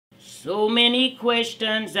So many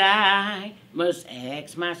questions I must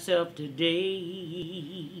ask myself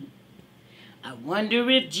today. I wonder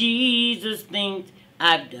if Jesus thinks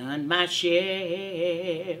I've done my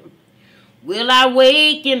share. Will I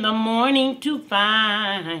wake in the morning to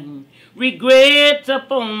find regrets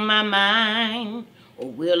upon my mind? Or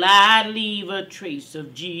will I leave a trace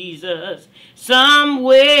of Jesus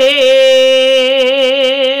somewhere?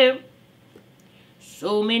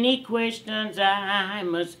 So many questions I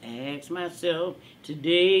must ask myself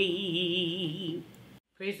today.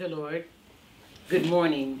 Praise the Lord. Good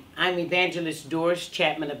morning. I'm Evangelist Doris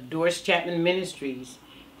Chatman of Doris Chatman Ministries.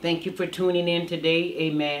 Thank you for tuning in today.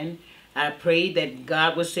 Amen. I pray that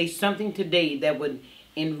God will say something today that would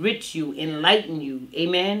enrich you, enlighten you.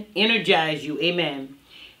 Amen. Energize you. Amen.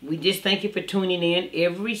 We just thank you for tuning in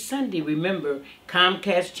every Sunday. Remember,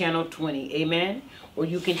 Comcast Channel 20. Amen. Or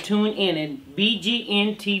you can tune in at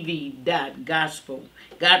bgntv.gospel.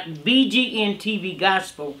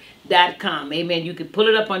 bgntv.gospel.com. Amen. You can pull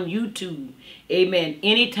it up on YouTube. Amen.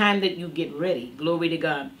 Anytime that you get ready. Glory to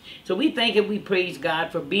God. So we thank and we praise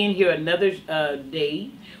God for being here another day.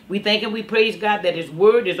 We thank and we praise God that His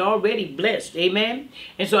word is already blessed. Amen.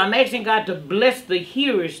 And so I'm asking God to bless the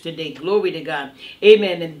hearers today. Glory to God.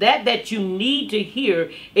 Amen. And that you need to hear.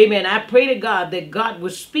 Amen. I pray to God that God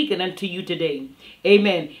was speaking unto you today.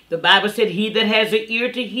 Amen. The Bible said, he that has an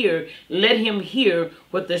ear to hear, let him hear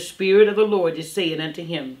what the Spirit of the Lord is saying unto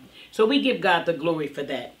him. So we give God the glory for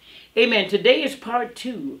that. Amen. Today is part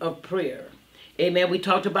 2 of prayer. Amen. We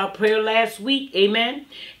talked about prayer last week. Amen.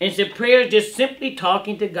 And so prayer is just simply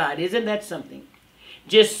talking to God. Isn't that something?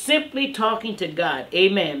 Just simply talking to God.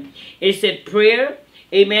 Amen. It said prayer,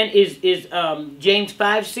 amen, is James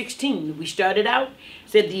 5:16. We started out,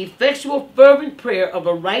 said the effectual fervent prayer of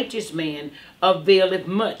a righteous man availeth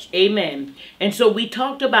much. Amen. And so we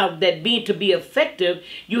talked about that to be effective,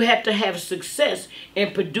 you have to have success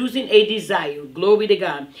in producing a desire. Glory to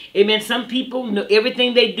God. Amen. Some people know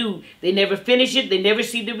everything they do, they never finish it, they never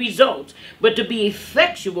see the results. But to be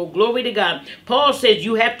effectual, glory to God, Paul says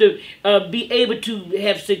you have to be able to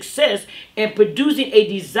have success in producing a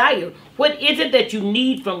desire. What is it that you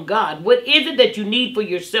need from God? What is it that you need for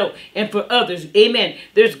yourself and for others? Amen.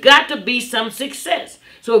 There's got to be some success.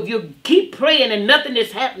 So if you keep praying and nothing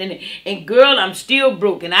is happening, and girl, I'm still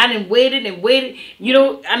broken. I done waited and waited. You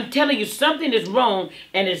know, I'm telling you, something is wrong,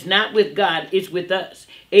 and it's not with God. It's with us.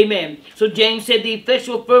 Amen. So James said the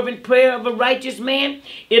effectual fervent prayer of a righteous man,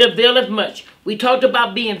 it availeth much. We talked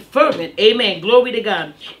about being fervent. Amen. Glory to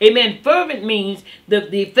God. Amen. Fervent means the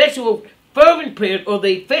effectual fervent prayers, or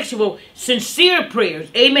the effectual sincere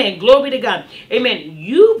prayers. Amen. Glory to God. Amen.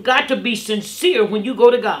 You've got to be sincere when you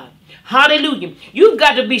go to God. Hallelujah. You've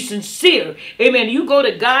got to be sincere. Amen. You go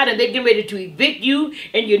to God and they get ready to evict you,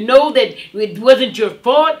 and you know that it wasn't your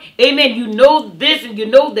fault. Amen. You know this, and you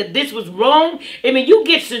know that this was wrong. Amen. You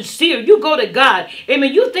get sincere. You go to God.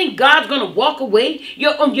 Amen. You think God's going to walk away?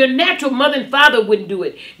 Your natural mother and father wouldn't do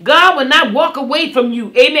it. God will not walk away from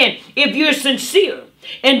you. Amen. If you're sincere.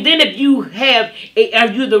 And then if you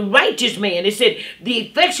are you the righteous man? It said the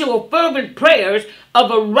effectual fervent prayers of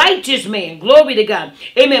a righteous man. Glory to God.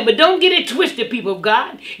 Amen. But don't get it twisted, people of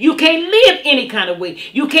God. You can't live any kind of way.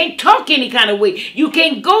 You can't talk any kind of way. You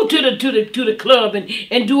can't go to the club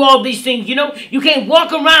and do all these things. You know, you can't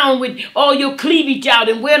walk around with all your cleavage out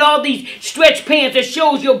and wear all these stretch pants that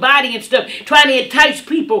shows your body and stuff, trying to entice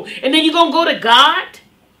people. And then you're going to go to God.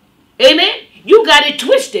 Amen. You got it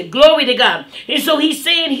twisted. Glory to God. And so he's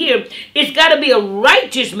saying here, it's got to be a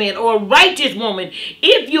righteous man or a righteous woman.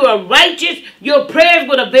 If you are righteous, your prayers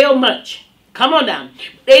would avail much. Come on down.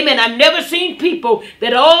 Amen. I've never seen people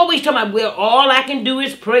that always talk about, well, all I can do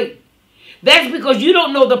is pray. That's because you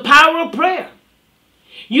don't know the power of prayer.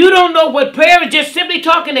 You don't know what prayer is, just simply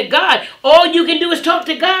talking to God. All you can do is talk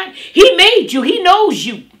to God. He made you. He knows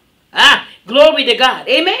you. Glory to God.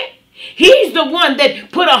 Amen. He's the one that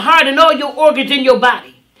put a heart and all your organs in your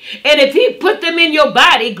body. And if he put them in your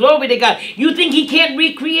body, glory to God, you think he can't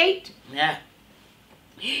recreate? Nah.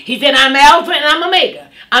 He said, I'm Alpha and I'm Omega.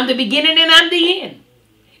 I'm the beginning and I'm the end.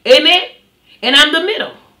 Amen? And I'm the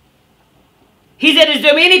middle. He said, is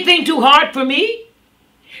there anything too hard for me?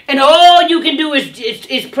 And all you can do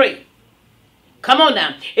is pray. Come on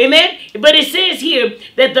now. Amen. But it says here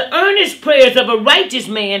that the earnest prayers of a righteous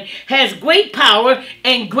man has great power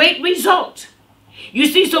and great results. You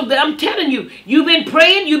see, so I'm telling you, you've been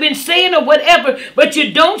praying, you've been saying or whatever, but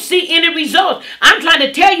you don't see any results. I'm trying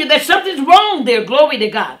to tell you that something's wrong there. Glory to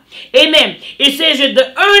God. Amen. It says that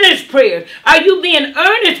the earnest prayers. Are you being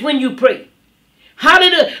earnest when you pray?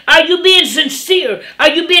 Hallelujah. Are you being sincere? Are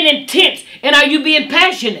you being intense? And are you being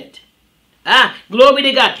passionate? Glory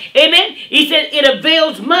to God. Amen. He said it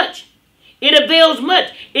avails much. It avails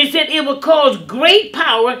much. It said it will cause great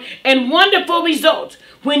power and wonderful results.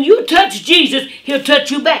 When you touch Jesus, he'll touch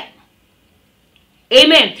you back.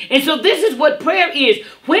 Amen. And so this is what prayer is.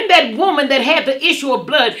 When that woman that had the issue of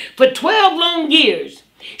blood for 12 long years,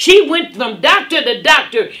 she went from doctor to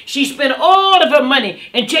doctor. She spent all of her money.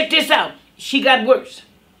 And check this out. She got worse.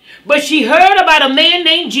 But she heard about a man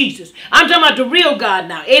named Jesus. I'm talking about the real God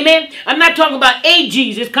now. Amen. I'm not talking about a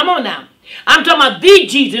Jesus. Come on now. I'm talking about the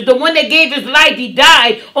Jesus, the one that gave his life. He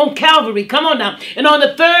died on Calvary. Come on now. And on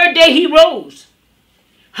the third day he rose.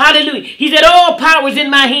 Hallelujah. He said, all power is in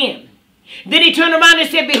my hand. Then he turned around and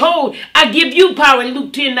said, behold, I give you power in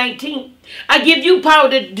Luke 10:19. I give you power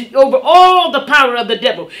over all the power of the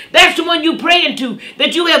devil. That's the one you praying to,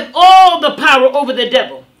 that you have all the power over the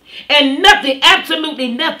devil. And nothing,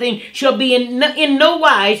 absolutely nothing, shall be in no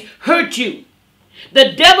wise hurt you.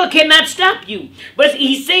 The devil cannot stop you. But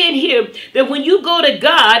he's saying here that when you go to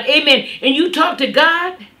God, amen, and you talk to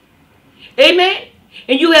God, amen,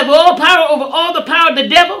 and you have all power over all the power of the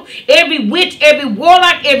devil, every witch, every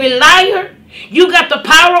warlock, every liar, you got the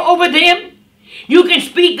power over them. You can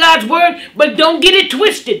speak God's word, but don't get it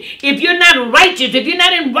twisted. If you're not righteous, if you're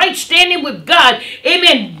not in right standing with God,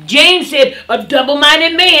 amen, James said, a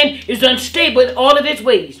double-minded man is unstable in all of his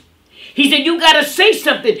ways. He said, you got to say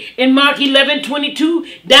something in Mark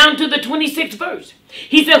 11:22 down to the 26th verse.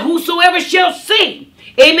 He said, whosoever shall say,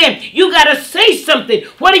 amen, you got to say something.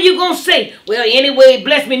 What are you going to say? Well, anyway,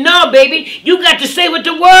 bless me. No, baby, you got to say what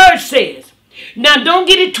the word says. Now, don't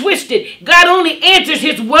get it twisted. God only answers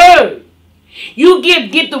his word. You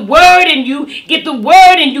get the word in you, get the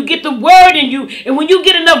word in you, get the word in you. And when you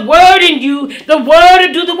get enough word in you, the word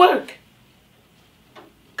will do the work.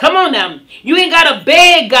 Come on now. You ain't got to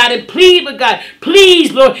beg God and plead with God.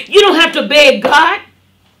 Please, Lord. You don't have to beg God.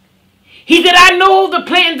 He said, I know the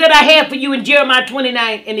plans that I have for you in Jeremiah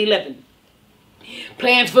 29:11.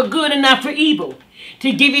 Plans for good and not for evil,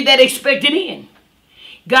 to give you that expected end.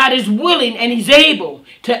 God is willing and he's able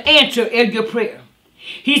to answer your prayer.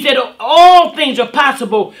 He said, all things are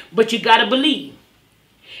possible, but you got to believe.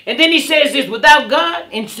 And then he says this, without God,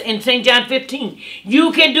 in St. John 15,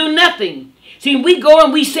 you can do nothing. See, we go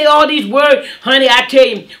and we say all these words. Honey, I tell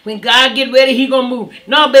you, when God get ready, he going to move.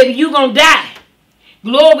 No, baby, you going to die.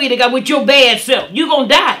 Glory to God with your bad self. You going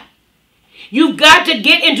to die. You've got to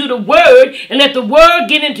get into the word and let the word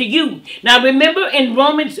get into you. Now remember in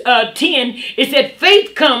Romans 10, it said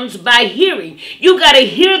faith comes by hearing. You got to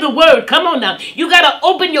hear the word. Come on now. You got to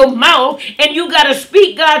open your mouth and you got to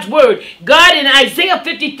speak God's word. God in Isaiah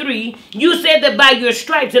 53, you said that by your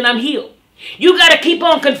stripes and I'm healed. You got to keep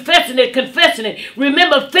on confessing it, confessing it.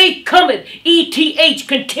 Remember, faith cometh, ETH,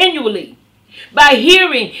 continually. By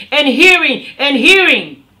hearing and hearing and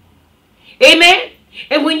hearing. Amen.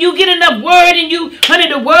 And when you get enough word in you, honey,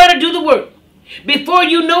 the word will do the work. Before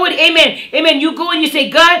you know it, amen, amen, you go and you say,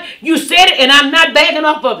 God, you said it and I'm not backing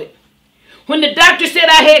off of it. When the doctor said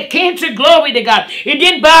I had cancer, glory to God, it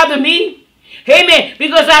didn't bother me. Amen,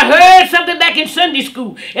 because I heard something back in Sunday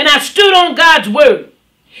school and I stood on God's word.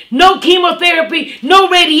 No chemotherapy, no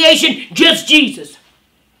radiation, just Jesus.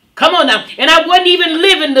 Come on now. And I wasn't even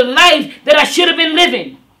living the life that I should have been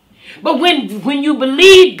living. But when you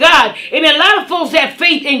believe God, amen, a lot of folks have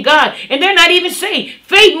faith in God, and they're not even saved.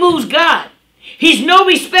 Faith moves God. He's no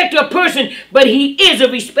respecter of person, but he is a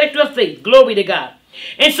respecter of faith. Glory to God.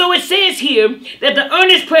 And so it says here that the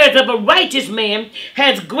earnest prayers of a righteous man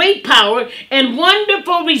has great power and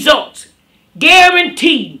wonderful results.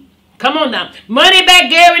 Guaranteed. Come on now. Money back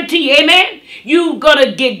guarantee. Amen. You're going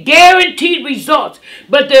to get guaranteed results,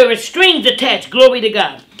 but there are strings attached. Glory to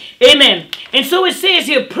God. Amen. And so it says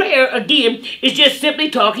here, prayer, again, is just simply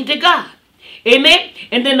talking to God. Amen.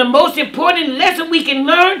 And then the most important lesson we can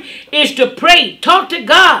learn is to pray. Talk to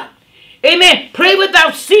God. Amen. Pray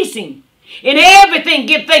without ceasing. In everything,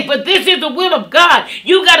 give thanks. But this is the will of God.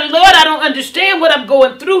 You got to, Lord, I don't understand what I'm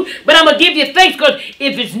going through, but I'm going to give you thanks, because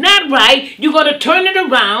if it's not right, you're going to turn it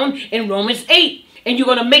around in Romans 8, and you're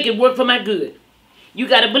going to make it work for my good. You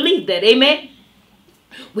got to believe that. Amen.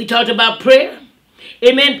 We talked about prayer.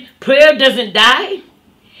 Amen. Prayer doesn't die.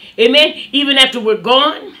 Amen. Even after we're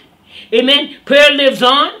gone. Amen. Prayer lives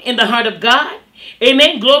on in the heart of God.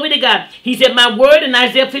 Amen. Glory to God. He said, my word in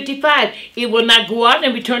Isaiah 55, it will not go out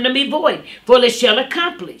and return to me void, for it shall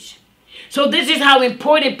accomplish. So this is how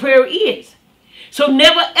important prayer is. So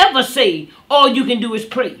never ever say all you can do is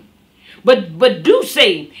pray. But do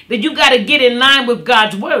say that you got to get in line with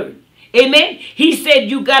God's word. Amen. He said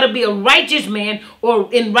you got to be a righteous man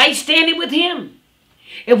or in right standing with him.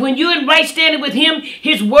 And when you're in right standing with him,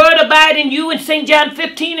 his word abide in you in St. John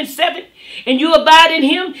 15:7. and you abide in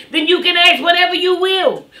him, then you can ask whatever you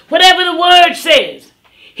will, whatever the word says.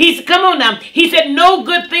 Come on now. He said, no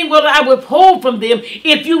good thing will I withhold from them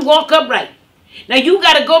if you walk upright. Now you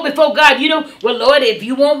got to go before God. Well, Lord, if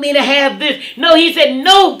you want me to have this. No, he said,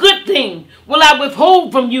 no good thing will I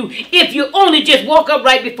withhold from you if you only just walk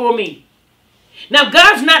upright before me. Now,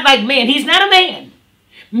 God's not like man. He's not a man.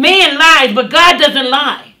 Man lies, but God doesn't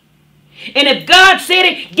lie. And if God said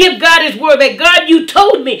it, give God his word that, God, you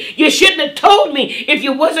told me. You shouldn't have told me if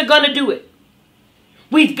you wasn't going to do it.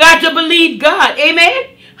 We've got to believe God.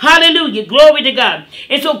 Amen? Hallelujah. Glory to God.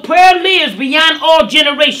 And so prayer lives beyond all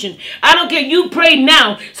generations. I don't care. You pray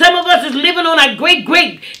now. Some of us is living on our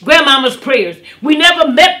great-great-grandmama's prayers. We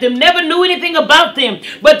never met them, never knew anything about them,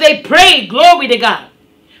 but they prayed. Glory to God.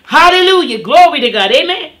 Hallelujah. Glory to God.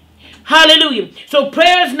 Amen. Hallelujah. So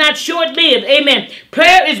prayer is not short-lived. Amen.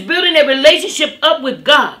 Prayer is building a relationship up with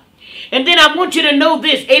God. And then I want you to know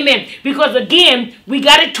this. Amen. Because again, we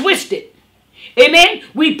got it twisted. Amen.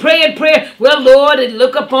 We pray and pray. Well, Lord, and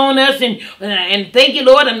look upon us and thank you,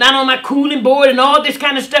 Lord. I'm not on my cooling board and all this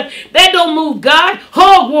kind of stuff. That don't move God.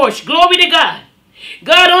 Hogwash. Glory to God.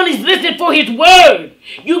 God only is listening for his word.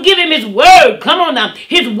 You give him his word. Come on now.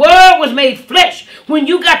 His word was made flesh. When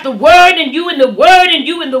you got the word and you and the word and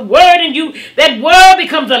you and the word and you, that word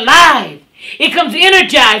becomes alive. It comes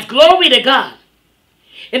energized. Glory to God.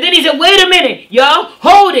 And then he said, wait a minute, y'all.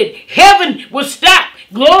 Hold it. Heaven will stop.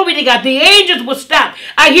 Glory to God. The angels will stop.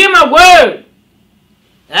 I hear my word.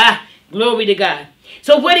 Glory to God.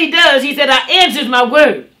 So what he does, he said, I answers my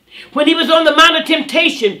word. When he was on the Mount of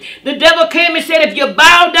Temptation, the devil came and said, if you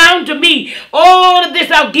bow down to me, all of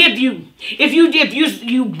this I'll give you. If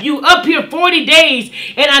you up here 40 days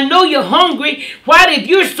and I know you're hungry, why, if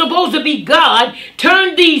you're supposed to be God,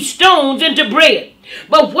 turn these stones into bread.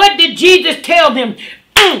 But what did Jesus tell them?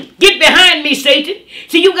 Get behind me, Satan.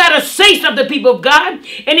 See, you got to say something, people of God.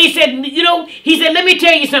 And he said, let me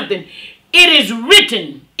tell you something. It is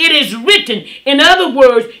written. It is written. In other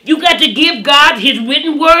words, you got to give God his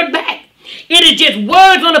written word back. It is just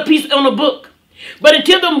words on a book. But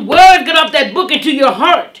until them words get off that book into your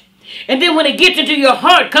heart, and then when it gets into your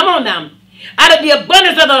heart, come on now, out of the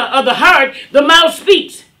abundance of the heart, the mouth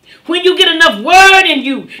speaks. When you get enough word in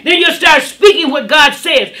you, then you'll start speaking what God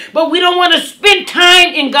says. But we don't want to spend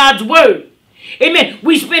time in God's word. Amen.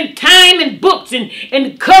 We spend time in books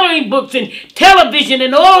and coloring books and television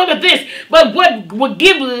and all of this. But what will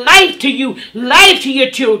give life to you, life to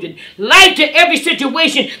your children, life to every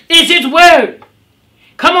situation is his word.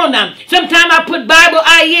 Come on now. Sometimes I put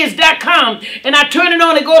BibleIS.com and I turn it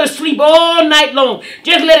on and go to sleep all night long.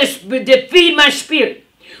 Just let it feed my spirit.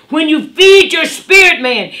 When you feed your spirit,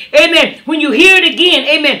 man, amen, when you hear it again,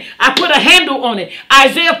 amen, I put a handle on it.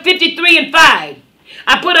 Isaiah 53:5.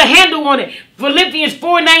 I put a handle on it. Philippians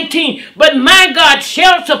 4:19. But my God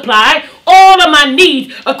shall supply all of my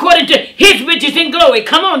needs according to his riches in glory.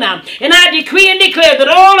 Come on now. And I decree and declare that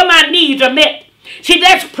all of my needs are met. See,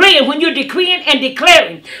 that's praying when you're decreeing and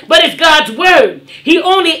declaring. But it's God's word. He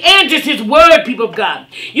only answers his word, people of God.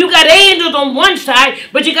 You got angels on one side,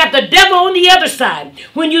 but you got the devil on the other side.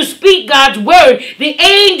 When you speak God's word, the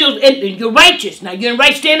angels, and you're righteous. Now, you're in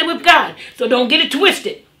right standing with God. So don't get it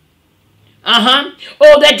twisted.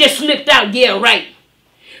 Oh, that just slipped out. Yeah, right.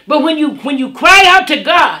 But when you cry out to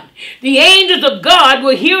God, the angels of God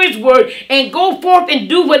will hear his word and go forth and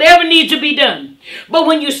do whatever needs to be done. But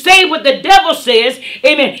when you say what the devil says,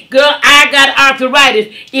 amen, girl, I got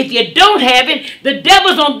arthritis. If you don't have it, the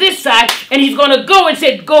devil's on this side and he's going to go and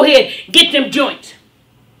say, go ahead, get them joints.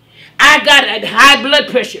 I got a high blood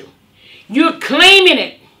pressure. You're claiming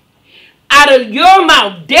it. Out of your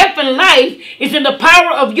mouth, death and life is in the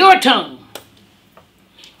power of your tongue.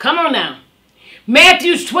 Come on now.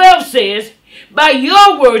 Matthew 12 says, by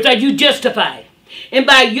your words are you justified, and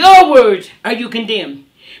by your words are you condemned.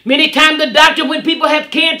 Many times the doctor, when people have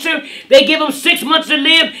cancer, they give them 6 months to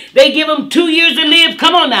live. They give them 2 years to live.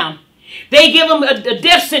 Come on now. They give them a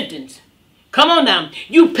death sentence. Come on now.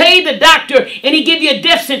 You pay the doctor and he give you a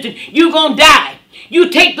death sentence. You're going to die. You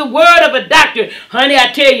take the word of a doctor. Honey,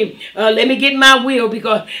 I tell you, let me get my will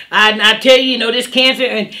because I tell you, this cancer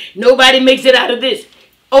and nobody makes it out of this.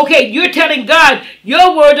 Okay, you're telling God,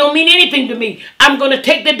 your word don't mean anything to me. I'm going to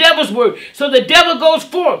take the devil's word. So the devil goes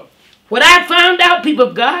forth. What I found out, people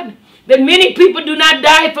of God, that many people do not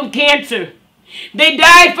die from cancer. They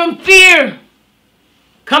die from fear.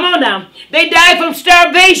 Come on now. They die from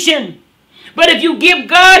starvation. But if you give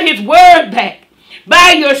God his word back,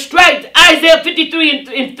 by your stripes I Isaiah 53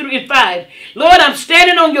 and 5. Lord, I'm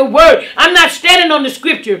standing on your word. I'm not standing on the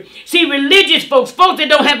scripture. See, religious folks that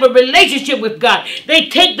don't have a relationship with God, they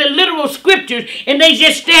take the literal scriptures and they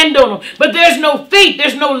just stand on them. But there's no faith.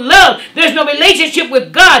 There's no love. There's no relationship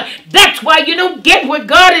with God. That's why you don't get what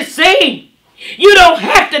God is saying. You don't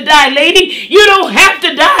have to die, lady. You don't have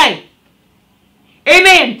to die.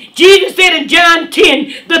 Amen. Jesus said in John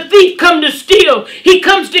 10, the thief comes to steal. He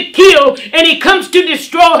comes to kill and he comes to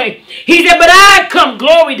destroy. He said, but I come,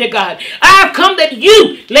 glory to God. I've come that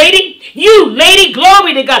you, lady,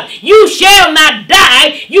 glory to God. You shall not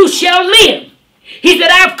die. You shall live. He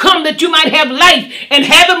said, I've come that you might have life and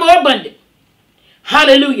have it more abundant.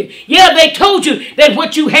 Hallelujah. Yeah, they told you that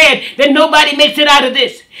what you had, that nobody makes it out of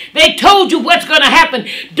this. They told you what's going to happen.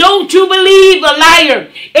 Don't you believe a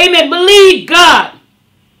liar. Amen. Believe God.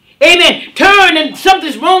 Amen. Turn and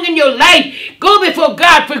something's wrong in your life. Go before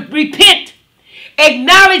God for repent.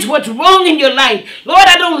 Acknowledge what's wrong in your life. Lord,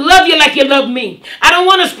 I don't love you like you love me. I don't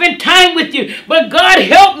want to spend time with you. But God,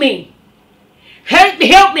 help me.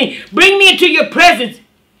 Help me. Bring me into your presence.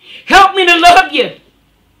 Help me to love you.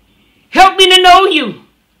 Help me to know you.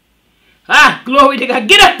 Ah, glory to God.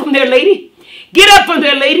 Get up from there, lady. Get up from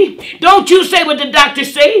there, lady. Don't you say what the doctor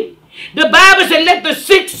say. The Bible said, let the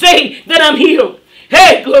sick say that I'm healed.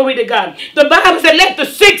 Hey, glory to God. The Bible said, let the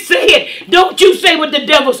sick say it. Don't you say what the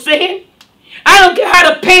devil said. I don't care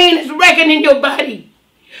how the pain is wrecking in your body.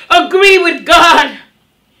 Agree with God.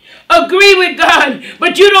 Agree with God.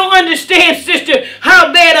 But you don't understand, sister,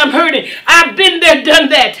 how bad I'm hurting. I've been there, done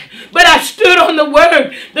that. But I stood on the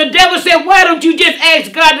word. The devil said, why don't you just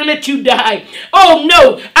ask God to let you die? Oh,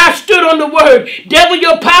 no. I stood on the word. Devil,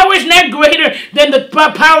 your power is not greater than the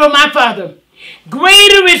power of my Father.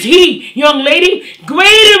 Greater is he, young lady.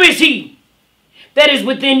 Greater is he that is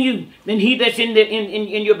within you than he that's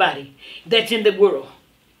in your body. That's in the world.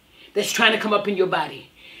 That's trying to come up in your body.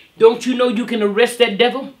 Don't you know you can arrest that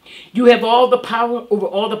devil? You have all the power over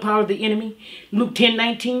all the power of the enemy. Luke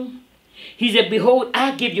 10:19. He said, behold,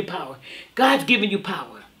 I give you power. God's given you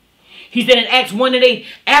power. He said in Acts 1:8,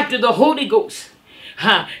 after the Holy Ghost,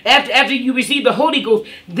 after you receive the Holy Ghost,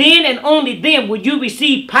 then and only then will you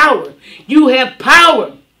receive power. You have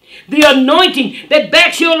power. The anointing that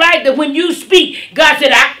backs your life, that when you speak, God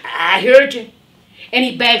said, I heard you. And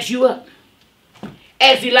he backs you up.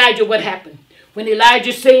 Ask Elijah what happened. When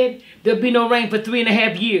Elijah said, there'll be no rain for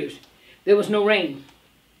 3.5 years, there was no rain.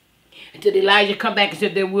 Until Elijah come back and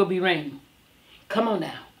said, there will be rain. Come on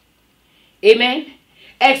now. Amen.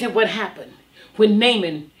 Ask him what happened when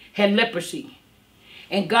Naaman had leprosy.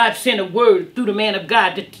 And God sent a word through the man of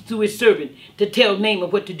God, through his servant, to tell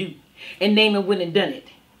Naaman what to do. And Naaman went and done it.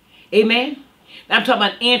 Amen. I'm talking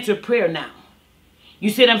about answered prayer now. You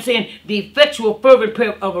see what I'm saying? The effectual fervent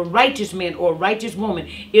prayer of a righteous man or a righteous woman,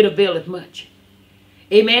 it availeth much.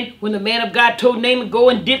 Amen. When the man of God told Naaman go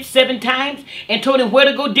and dip 7 times and told him where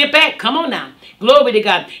to go dip at. Come on now. Glory to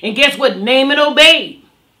God. And guess what? Naaman obeyed.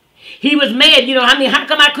 He was mad. You know, I mean, how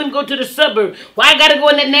come I couldn't go to the suburb? Why I got to go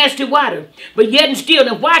in that nasty water? But yet and still,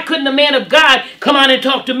 then why couldn't the man of God come on and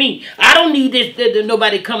talk to me? I don't need this,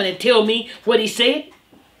 nobody coming and tell me what he said.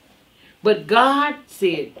 But God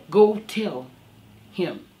said, go tell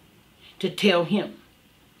him. To tell him.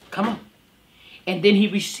 Come on. And then he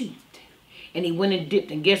received. And he went and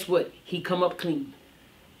dipped. And guess what? He come up clean.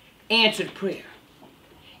 Answered prayer.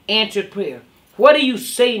 Answered prayer. What are you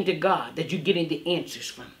saying to God that you're getting the answers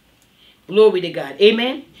from? Glory to God.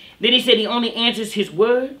 Amen. Then he said he only answers his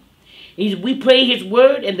word. We pray his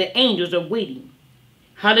word and the angels are waiting.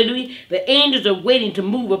 Hallelujah. The angels are waiting to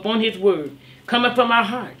move upon his word. Coming from our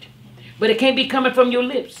heart. But it can't be coming from your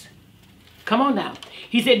lips. Come on now.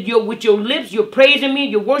 He said, with your lips, you're praising me,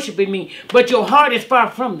 you're worshiping me. But your heart is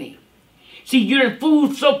far from me. See, you're in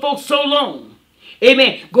food folks so long.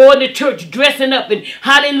 Amen. Going to church, dressing up, and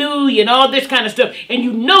hallelujah, and all this kind of stuff. And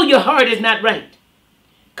you know your heart is not right.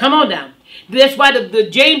 Come on now. That's why the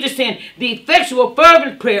James is saying, the effectual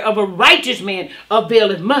fervent prayer of a righteous man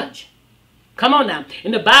availeth much. Come on now.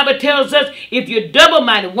 And the Bible tells us, if you're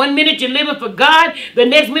double-minded, 1 minute you're living for God, the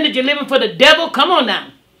next minute you're living for the devil. Come on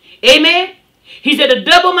now. Amen. He said, a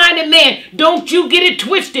double-minded man, don't you get it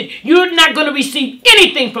twisted. You're not going to receive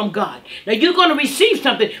anything from God. Now, you're going to receive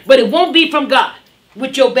something, but it won't be from God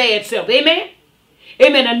with your bad self. Amen?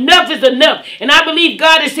 Amen. Enough is enough. And I believe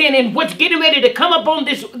God is saying, and what's getting ready to come up on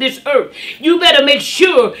this earth, you better make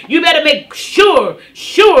sure,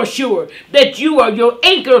 sure that your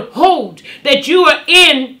anchor holds, that you are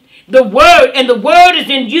in the Word, and the Word is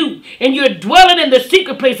in you, and you're dwelling in the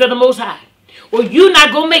secret place of the Most High. Or you're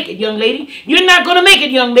not going to make it, young lady. You're not going to make it,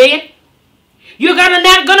 young man. You're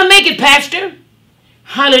not going to make it, pastor.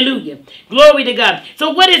 Hallelujah. Glory to God. So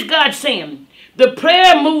what is God saying? The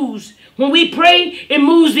prayer moves. When we pray, it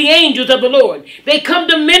moves the angels of the Lord. They come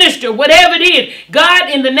to minister, whatever it is. God,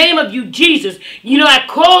 in the name of you, Jesus, I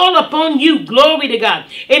call upon you. Glory to God.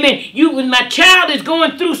 Amen. When my child is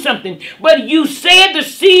going through something, but you said the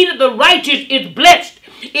seed of the righteous is blessed.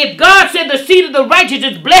 If God said the seed of the righteous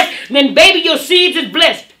is blessed, then baby, your seed is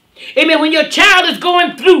blessed. Amen. When your child is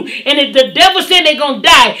going through and if the devil said they're going to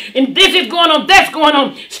die and this is going on, that's going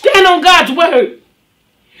on, stand on God's word.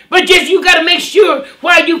 But just you got to make sure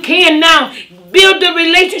while you can now build a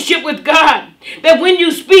relationship with God that when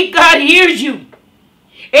you speak, God hears you.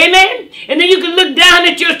 Amen. And then you can look down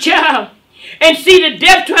at your child and see the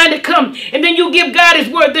death trying to come. And then you give God his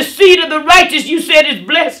word. The seed of the righteous, you said, is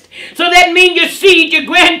blessed. So that means your seed, your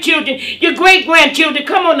grandchildren, your great-grandchildren,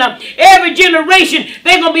 come on now. Every generation,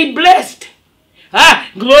 they're going to be blessed.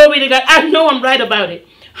 Glory to God. I know I'm right about it.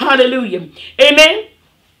 Hallelujah. Amen.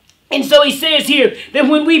 And so he says here that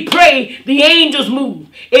when we pray, the angels move.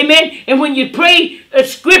 Amen. And when you pray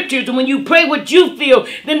scriptures and when you pray what you feel,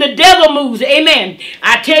 then the devil moves. Amen.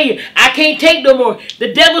 I tell you, I can't take no more.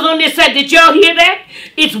 The devil's on this side. Did y'all hear that?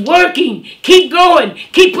 It's working. Keep going.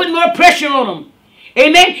 Keep putting more pressure on them.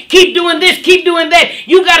 Amen. Keep doing this. Keep doing that.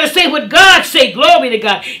 You got to say what God say. Glory to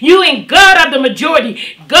God. You and God are the majority.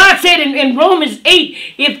 God said in Romans 8,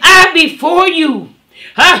 if I be for you,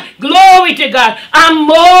 glory to God, I'm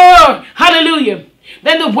more, hallelujah,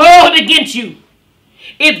 than the world against you.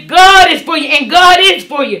 If God is for you, and God is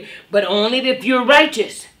for you, but only if you're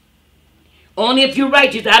righteous. Only if you're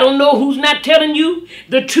righteous. I don't know who's not telling you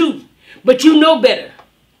the truth, but you know better.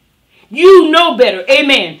 You know better.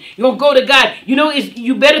 Amen. You're going to go to God.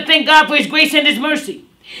 You better thank God for his grace and his mercy.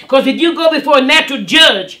 Because if you go before a natural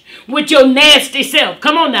judge with your nasty self,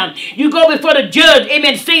 come on now, you go before the judge,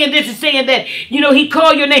 amen, saying this and saying that, he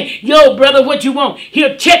call your name, yo, brother, what you want?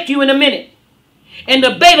 He'll check you in a minute. And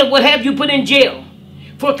the bailiff will have you put in jail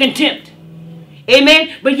for contempt.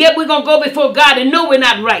 Amen? But yet we're going to go before God and know we're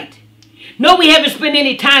not right. No, we haven't spent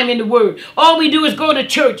any time in the word. All we do is go to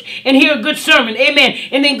church and hear a good sermon, amen,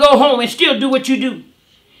 and then go home and still do what you do.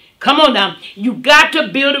 Come on now. You got to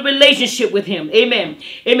build a relationship with him. Amen.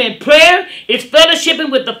 Amen. Prayer is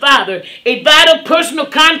fellowshipping with the Father. A vital personal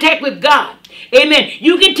contact with God. Amen.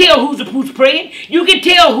 You can tell who's praying. You can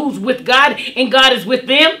tell who's with God and God is with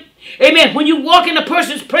them. Amen. When you walk in a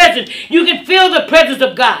person's presence, you can feel the presence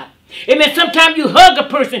of God. Amen. Sometimes you hug a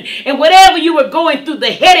person and whatever you were going through,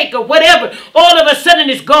 the headache or whatever, all of a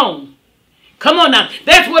sudden it's gone. Come on now.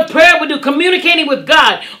 That's what prayer will do. Communicating with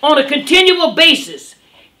God on a continual basis.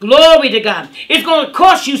 Glory to God. It's going to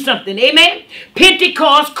cost you something. Amen.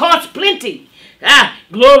 Pentecost costs plenty.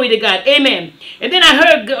 Glory to God. Amen. And then I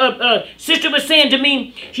heard sister was saying to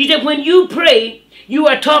me, she said, when you pray, you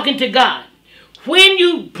are talking to God. When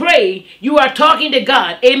you pray, you are talking to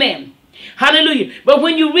God. Amen. Hallelujah. But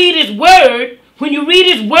when you read his word,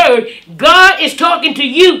 God is talking to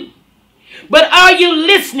you. But are you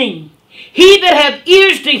listening? He that have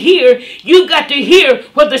ears to hear, you got to hear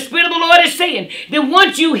what the Spirit of the Lord is saying. Then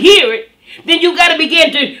once you hear it, then you got to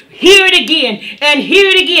begin to hear it again and hear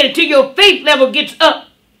it again until your faith level gets up,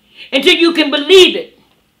 until you can believe it.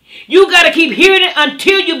 You got to keep hearing it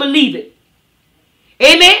until you believe it.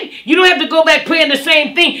 Amen? You don't have to go back praying the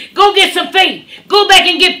same thing. Go get some faith. Go back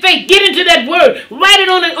and get faith. Get into that word. Write it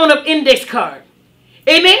on an index card.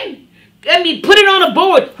 Amen? Put it on a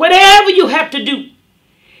board. Whatever you have to do.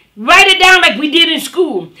 Write it down like we did in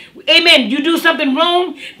school. Amen. You do something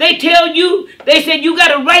wrong, they tell you, they said you got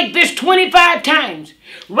to write this 25 times.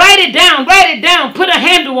 Write it down, put a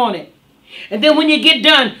handle on it. And then when you get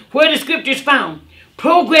done, where the scripture is found,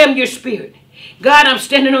 program your spirit. God, I'm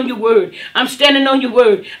standing on your word. I'm standing on your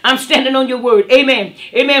word. I'm standing on your word. Amen.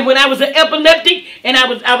 Amen. When I was an epileptic and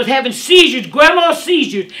I was having seizures, grandma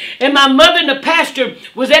seizures, and my mother and the pastor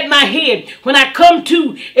was at my head. When I come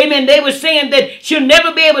to, amen, they were saying that she'll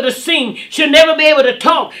never be able to sing. She'll never be able to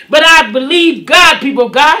talk. But I believe God, people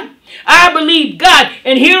of God. I believe God.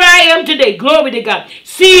 And here I am today. Glory to God.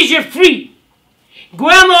 Seizure free.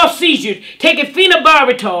 Grandma seizures, taking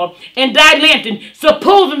phenobarbital and dilantin,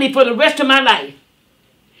 supposedly for the rest of my life.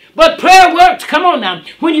 But prayer works. Come on now.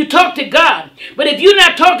 When you talk to God. But if you're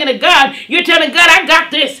not talking to God, you're telling God, I got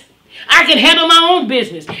this. I can handle my own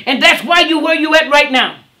business. And that's why you're where you at right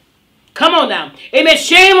now. Come on now. Amen.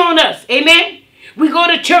 Shame on us. Amen. We go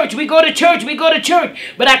to church. We go to church. We go to church.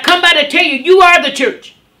 But I come by to tell you, you are the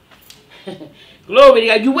church. Glory to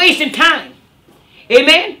God. You're wasting time.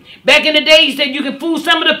 Amen. Back in the day, he said you can fool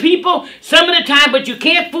some of the people some of the time, but you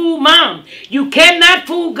can't fool mom. You cannot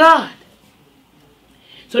fool God.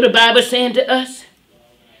 So the Bible is saying to us,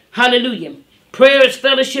 hallelujah, Prayer is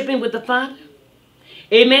fellowshipping with the Father.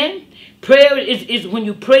 Amen. Prayer is when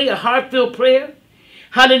you pray a heartfelt prayer.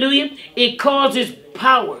 Hallelujah. It causes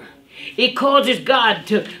power. It causes God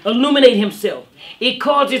to illuminate himself. It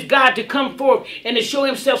causes God to come forth and to show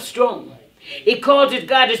himself strong. It causes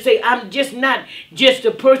God to say, I'm just not just a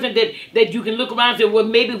person that you can look around and say, well,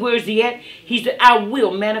 maybe where is he at? He said, I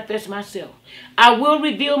will manifest myself. I will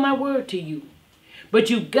reveal my word to you. But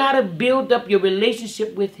you've got to build up your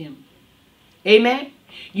relationship with him. Amen.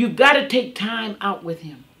 You've got to take time out with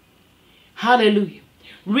him. Hallelujah.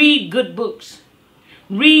 Read good books.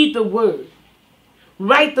 Read the word.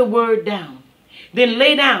 Write the word down. Then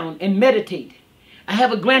lay down and meditate. I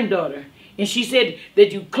have a granddaughter, and she said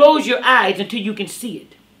that you close your eyes until you can see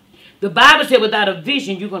it. The Bible said without a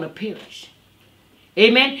vision, you're going to perish.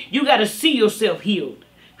 Amen. You got to see yourself healed.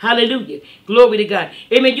 Hallelujah. Glory to God.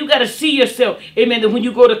 Amen. You got to see yourself. Amen. That when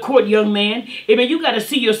you go to court, young man, amen, you got to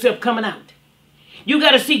see yourself coming out. You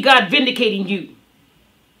got to see God vindicating you.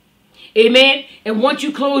 Amen. And once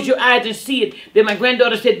you close your eyes and see it, then my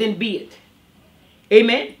granddaughter said, then be it.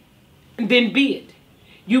 Amen. And then be it.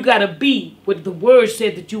 You got to be what the word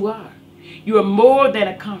said that you are. You are more than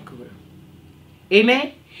a conqueror.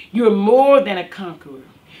 Amen. You're more than a conqueror.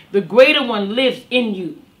 The greater one lives in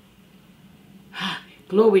you.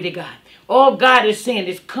 Glory to God. All God is saying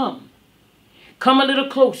is come. Come a little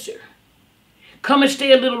closer. Come and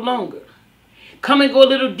stay a little longer. Come and go a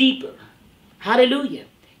little deeper. Hallelujah.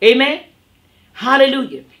 Amen.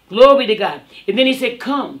 Hallelujah. Glory to God. And then he said,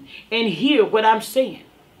 come and hear what I'm saying.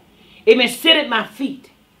 Amen. Sit at my feet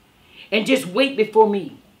and just wait before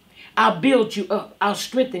me. I'll build you up. I'll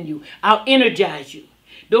strengthen you. I'll energize you.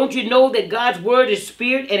 Don't you know that God's word is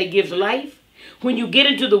spirit and it gives life? When you get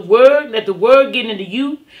into the word, let the word get into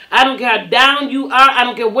you. I don't care how down you are. I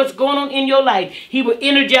don't care what's going on in your life. He will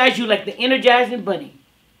energize you like the energizing bunny.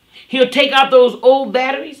 He'll take out those old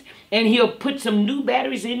batteries and he'll put some new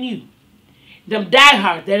batteries in you. Them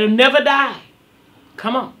diehard that'll never die.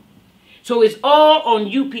 Come on. So it's all on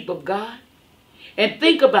you, people of God. And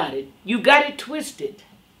think about it. You got it twisted.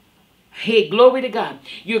 Hey, glory to God.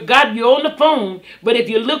 You're on the phone, but if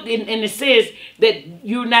you look and it says that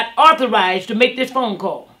you're not authorized to make this phone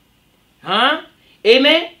call. Huh?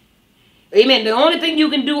 Amen? Amen. The only thing you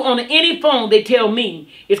can do on any phone, they tell me,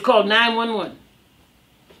 is call 911.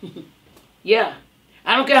 Yeah.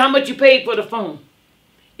 I don't care how much you paid for the phone.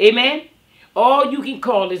 Amen? All you can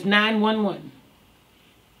call is 911.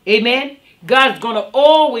 Amen? God's going to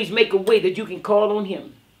always make a way that you can call on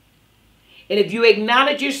him. And if you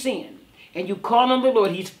acknowledge your sin and you call on the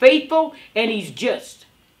Lord, he's faithful and he's just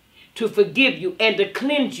to forgive you and to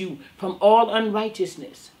cleanse you from all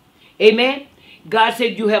unrighteousness. Amen? God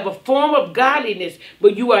said you have a form of godliness,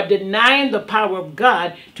 but you are denying the power of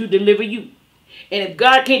God to deliver you. And if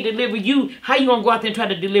God can't deliver you, how you going to go out there and try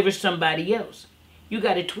to deliver somebody else? You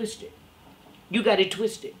got it twisted. You got it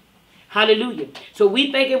twisted. Hallelujah. So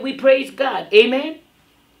we thank and we praise God. Amen.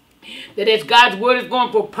 That as God's word is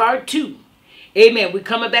going for part 2. Amen. We're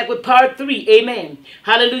coming back with part 3. Amen.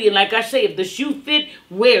 Hallelujah. Like I say, if the shoe fit,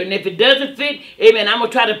 wear it. And if it doesn't fit, amen, I'm going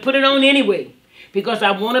to try to put it on anyway. Because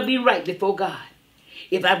I want to be right before God.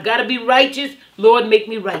 If I've got to be righteous, Lord, make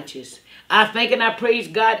me righteous. I thank and I praise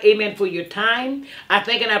God, amen, for your time. I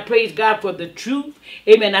thank and I praise God for the truth.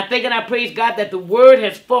 Amen. I thank and I praise God that the word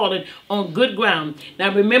has fallen on good ground.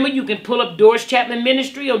 Now remember, you can pull up Doris Chatman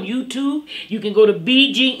Ministry on YouTube. You can go to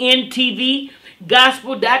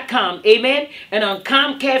bgntvgospel.com. Amen. And on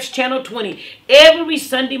Comcast Channel 20 every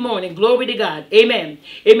Sunday morning. Glory to God. Amen.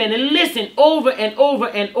 Amen. And listen over and over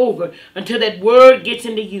and over until that word gets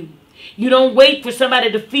into you. You don't wait for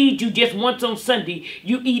somebody to feed you just once on Sunday.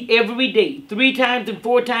 You eat every day, 3 times and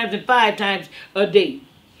 4 times and 5 times a day.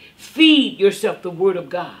 Feed yourself the word of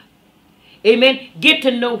God. Amen. Get to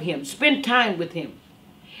know him. Spend time with him.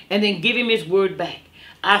 And then give him his word back.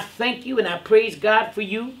 I thank you and I praise God for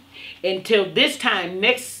you. Until this time,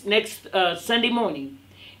 next Sunday morning.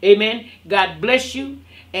 Amen. God bless you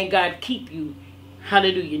and God keep you.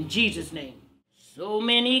 Hallelujah. In Jesus' name. So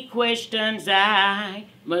many questions I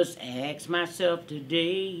must ask myself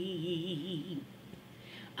today.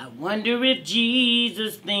 I wonder if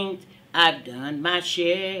Jesus thinks I've done my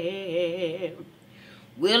share.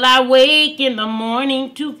 Will I wake in the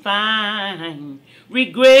morning to find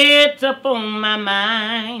regrets upon my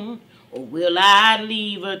mind? Or will I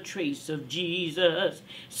leave a trace of Jesus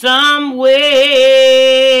somewhere?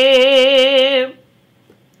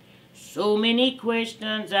 So many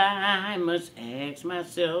questions I must ask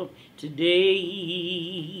myself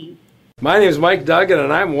today. My name is Mike Duggan,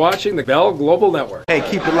 and I'm watching the Bell Global Network. Hey,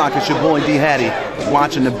 keep it locked. It's your boy D. Hattie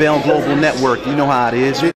watching the Bell Global Network. You know how it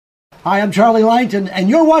is. Hi, I'm Charlie Langton, and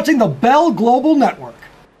you're watching the Bell Global Network.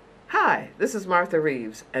 Hi, this is Martha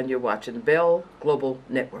Reeves, and you're watching Bell Global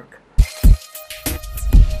Network.